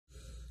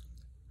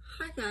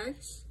Hi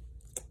guys,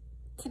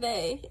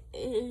 today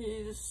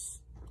is,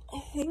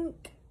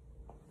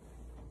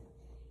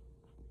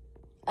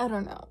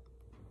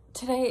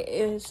 today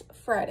is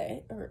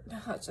Friday, or no,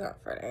 it's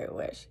not Friday, I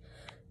wish.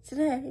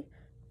 Today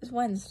is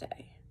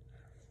Wednesday.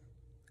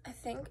 I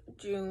think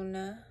June,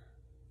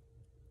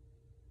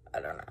 I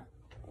don't know.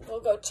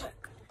 We'll go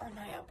check on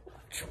my Apple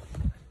Watch.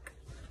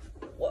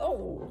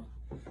 Whoa.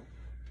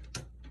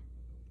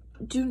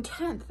 June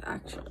 10th,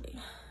 actually.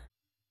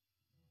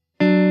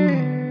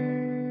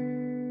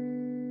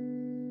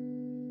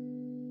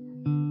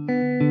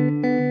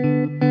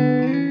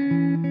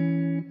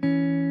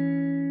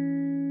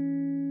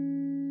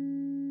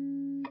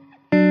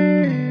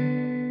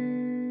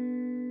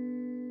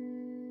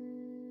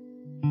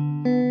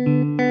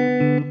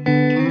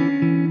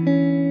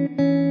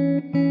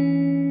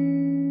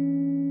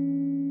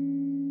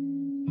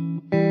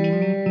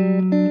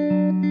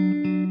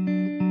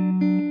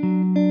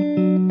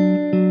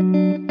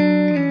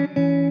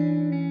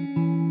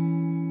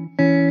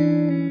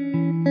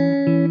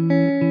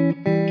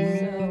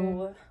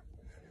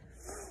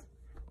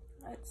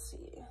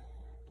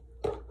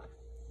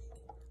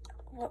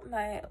 What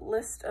my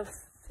list of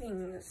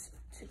things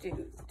to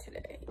do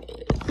today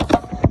is.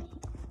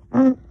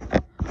 Showing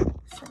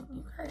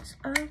you guys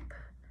up.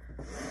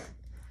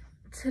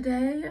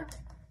 Today,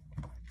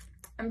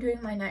 I'm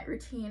doing my night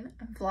routine,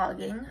 I'm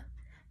vlogging,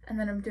 and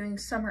then I'm doing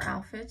summer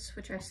outfits,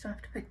 which I still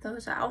have to pick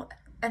those out.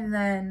 And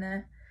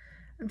then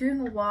I'm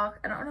doing a walk.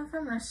 I don't know if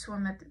I'm gonna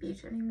swim at the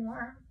beach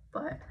anymore,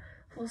 but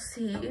we'll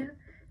see.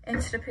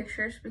 Insta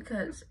pictures,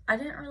 because I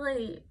didn't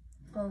really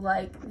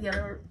like the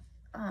other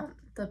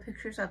the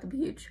pictures at the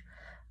beach.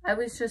 I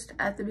was just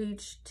at the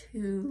beach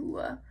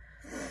to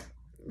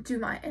do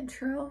my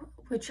intro,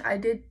 which I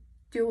did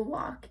do a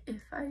walk,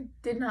 if I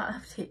did not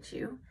update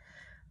you.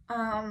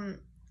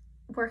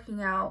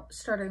 Working out,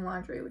 starting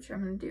laundry, which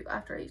I'm gonna do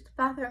after I use the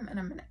bathroom, and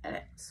I'm gonna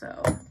edit.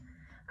 So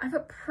I have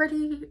a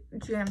pretty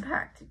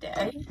jam-packed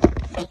day,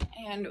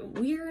 and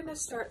we're gonna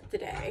start the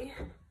day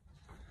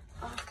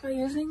off by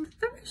using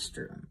the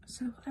restroom.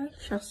 So I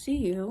shall see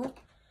you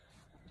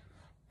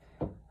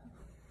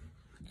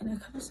in a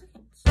couple seconds.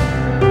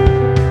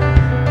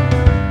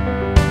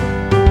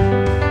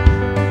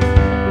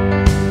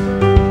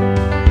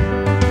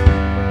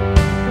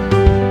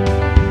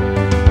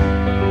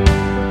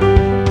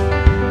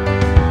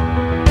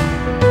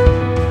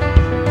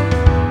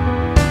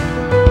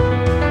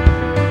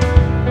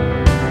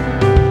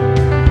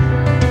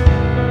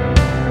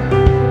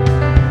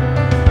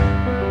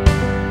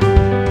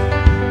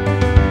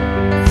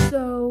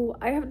 So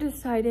I have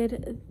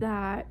decided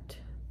that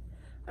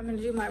I'm gonna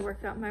do my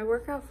workout. My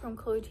workout from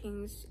Chloe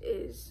Ting's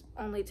is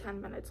only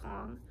 10 minutes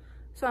long.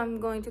 So I'm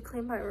going to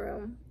clean my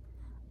room.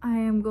 I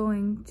am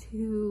going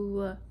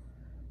to,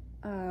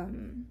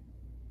 I'm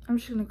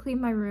just gonna clean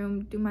my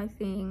room, do my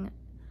thing,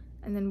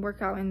 and then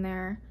work out in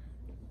there.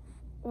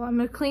 Well, I'm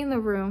gonna clean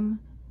the room,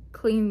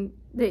 clean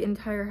the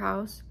entire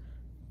house,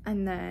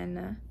 and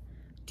then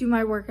do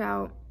my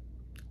workout,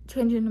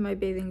 change into my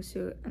bathing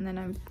suit, and then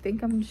I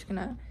think I'm just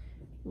gonna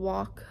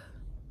walk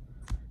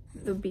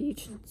the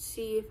beach and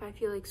see if I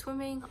feel like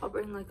swimming. I'll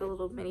bring like a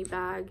little mini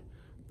bag,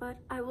 but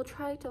I will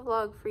try to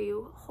vlog for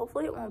you.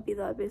 Hopefully it won't be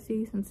that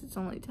busy since it's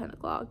only 10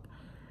 o'clock.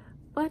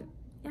 But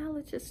yeah,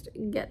 let's just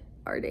get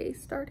our day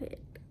started.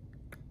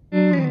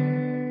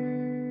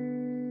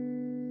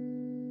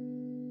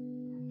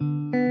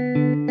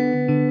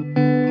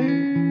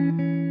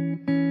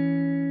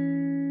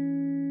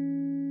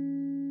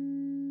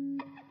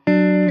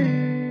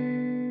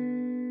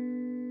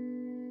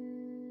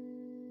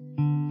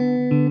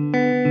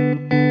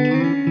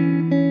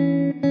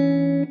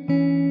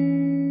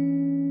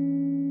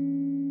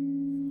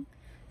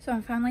 So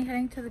I'm finally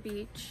heading to the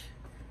beach.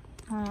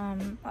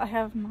 I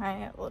have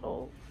my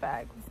little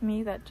bag with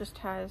me that just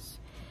has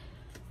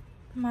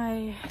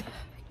my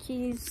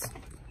keys,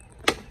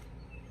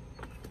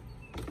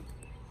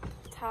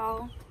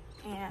 towel,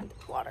 and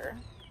water.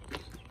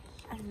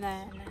 And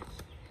then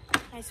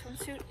my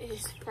swimsuit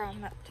is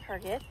from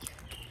Target.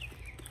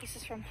 This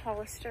is from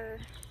Hollister,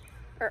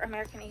 or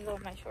American Eagle.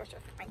 My shorts are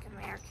from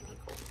American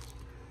Eagle.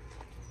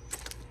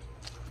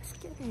 Let's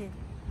get in.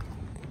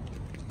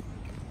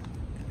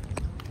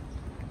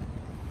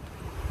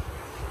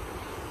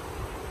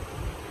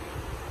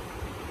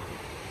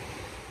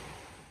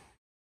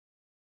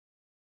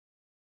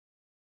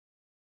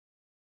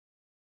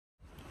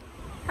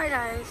 Hi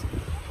guys,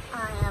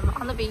 I am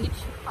on the beach.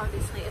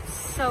 Obviously it's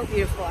so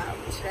beautiful out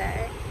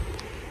today.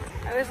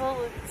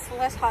 It's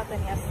less hot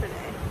than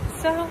yesterday.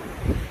 So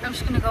I'm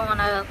just gonna go on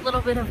a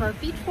little bit of a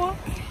beach walk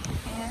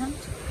and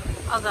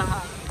I'll go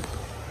home.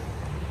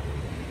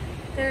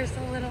 There's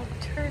a little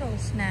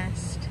turtle's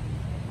nest.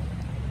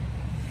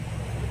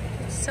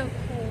 It's so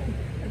cool.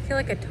 I feel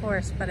like a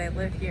tourist, but I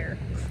live here.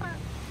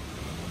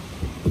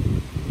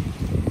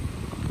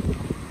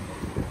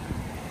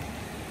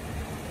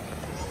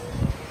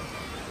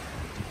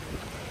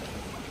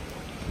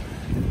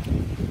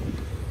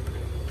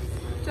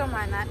 Don't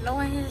mind that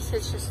noise,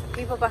 it's just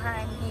people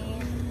behind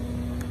me,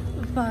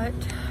 but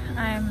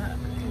I'm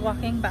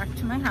walking back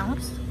to my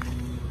house,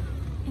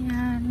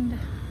 and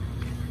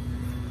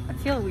I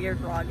feel weird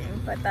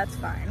vlogging, but that's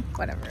fine,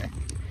 whatever.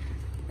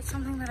 It's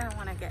something that I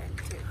want to get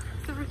into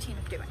the routine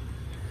of doing.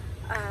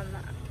 I'm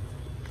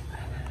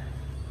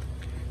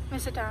gonna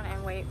sit down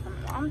and wait for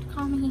my mom to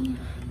call me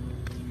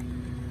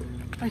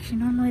like she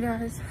normally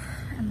does,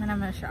 and then I'm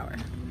gonna shower.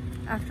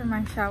 After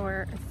my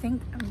shower, I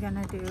think I'm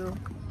gonna do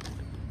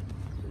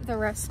the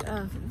rest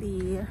of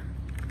the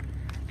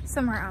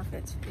summer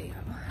outfits video.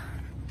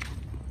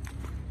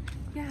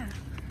 Yeah,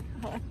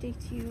 I'll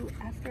update you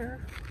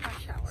after my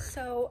shower.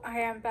 So I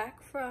am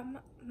back from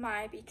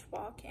my beach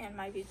walk and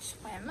my beach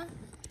swim,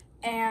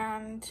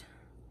 and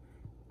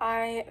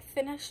I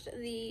finished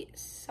the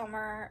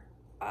summer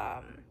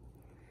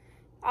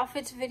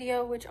outfits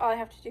video, which all I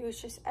have to do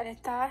is just edit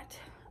that.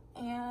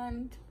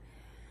 And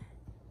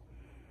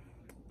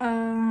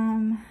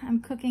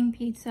I'm cooking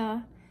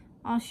pizza.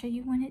 I'll show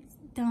you when it's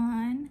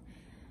done.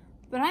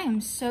 But I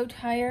am so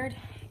tired,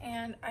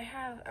 and I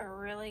have a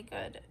really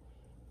good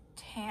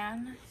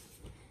tan.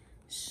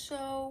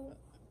 So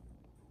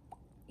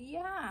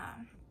yeah,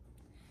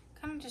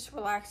 kind of just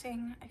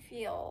relaxing. I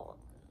feel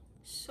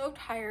so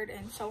tired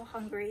and so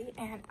hungry,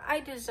 and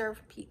I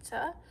deserve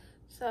pizza.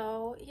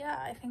 So yeah,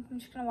 I think I'm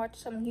just gonna watch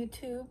some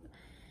YouTube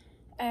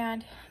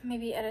and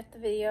maybe edit the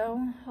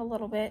video a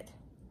little bit.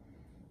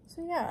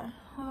 So yeah,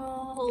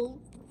 I'll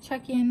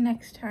check in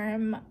next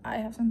time I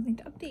have something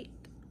to update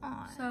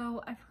on.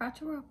 So I forgot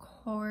to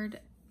record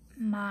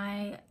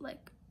my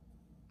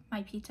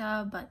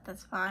pizza, but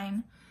that's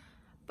fine.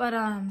 But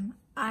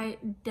I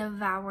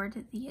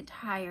devoured the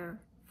entire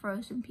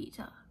frozen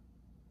pizza.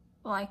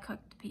 Well, I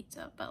cooked the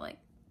pizza, but like,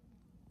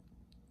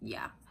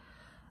 yeah.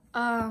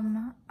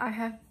 I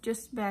have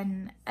just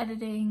been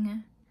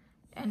editing,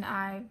 and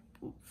I've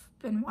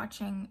been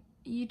watching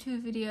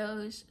YouTube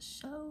videos,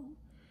 so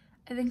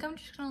I think I'm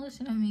just gonna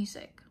listen to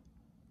music.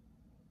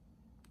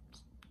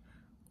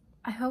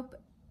 I hope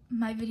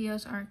my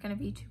videos aren't gonna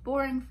be too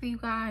boring for you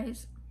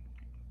guys.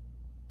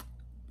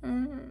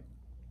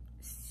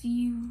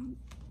 See you.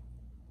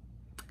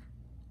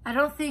 I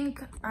don't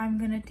think I'm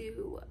gonna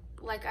do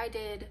like I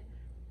did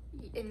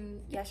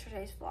in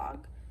yesterday's vlog.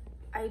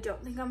 I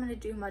don't think I'm gonna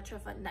do much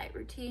of a night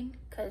routine,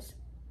 because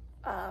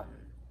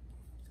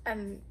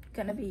I'm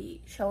gonna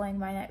be showing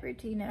my night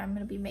routine, and I'm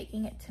gonna be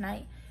making it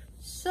tonight.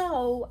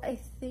 So I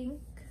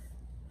think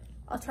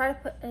I'll try to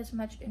put as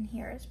much in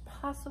here as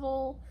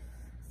possible.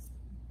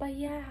 But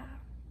yeah.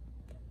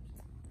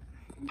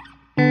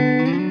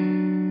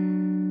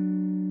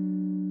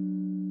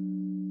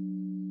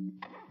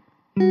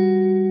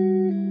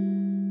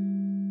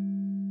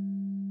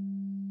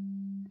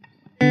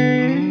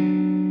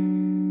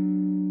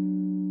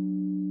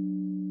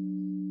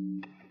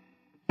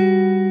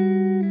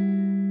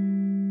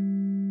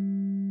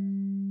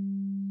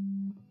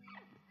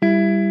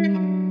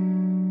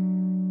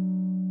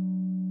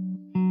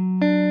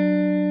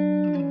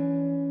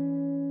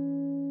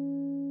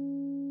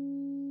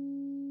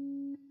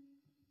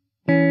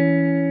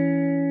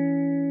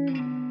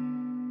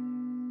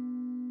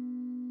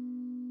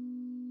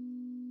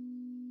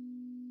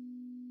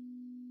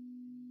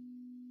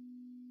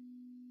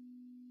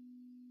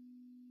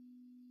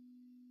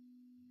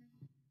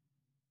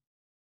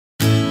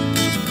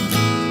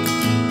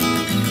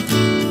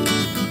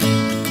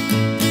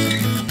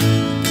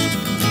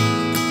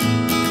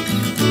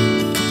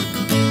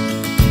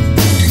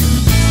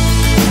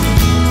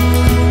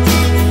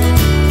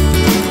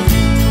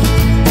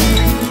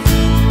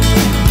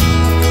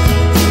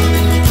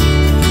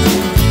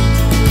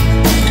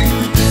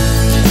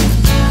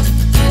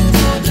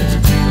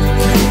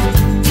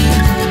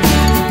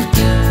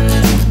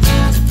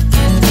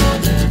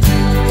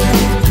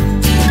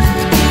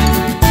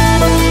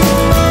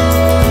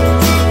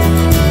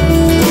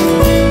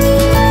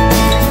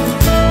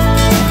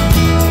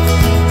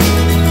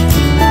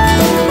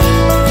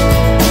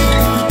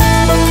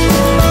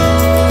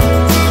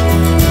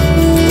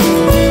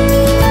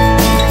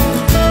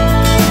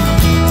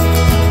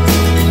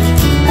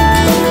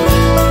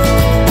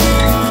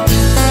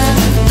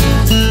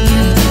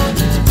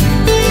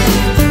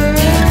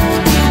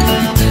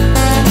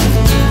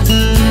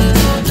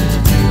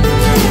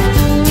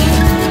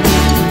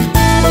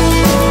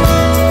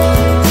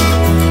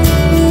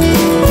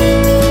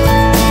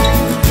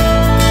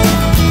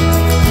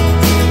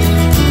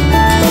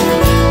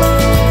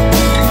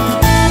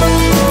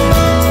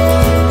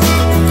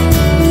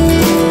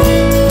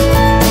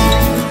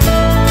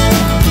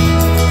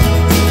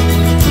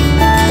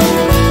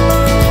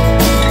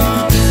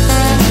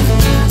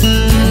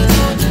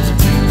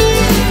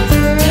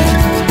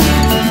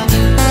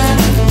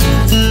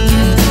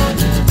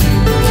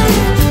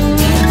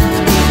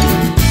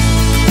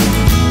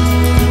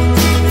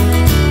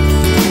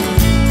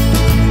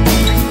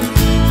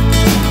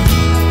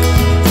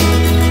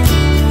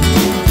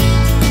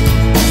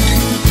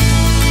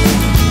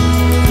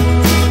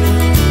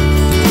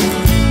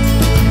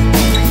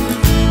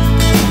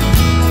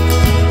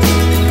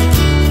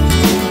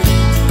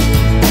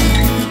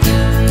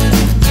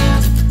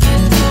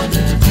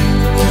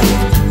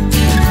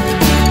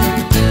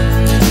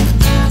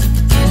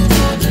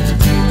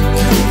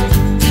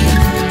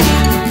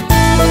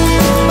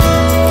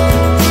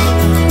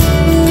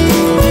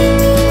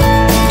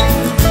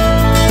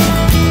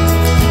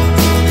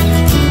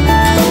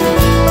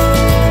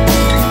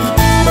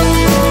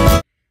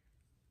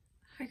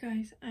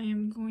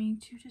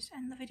 to just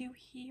end the video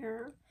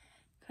here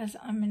because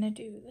I'm gonna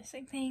do the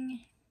same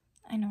thing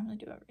I normally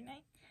do every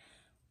night.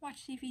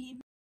 Watch TV,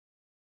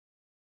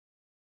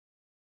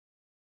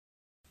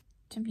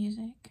 to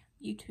music,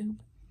 YouTube,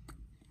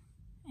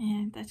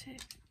 and that's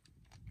it.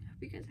 I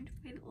hope you guys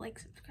enjoyed. Like,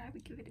 subscribe,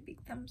 and give it a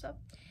big thumbs up,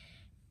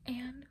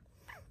 and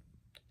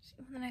see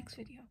you in the next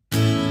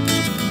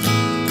video.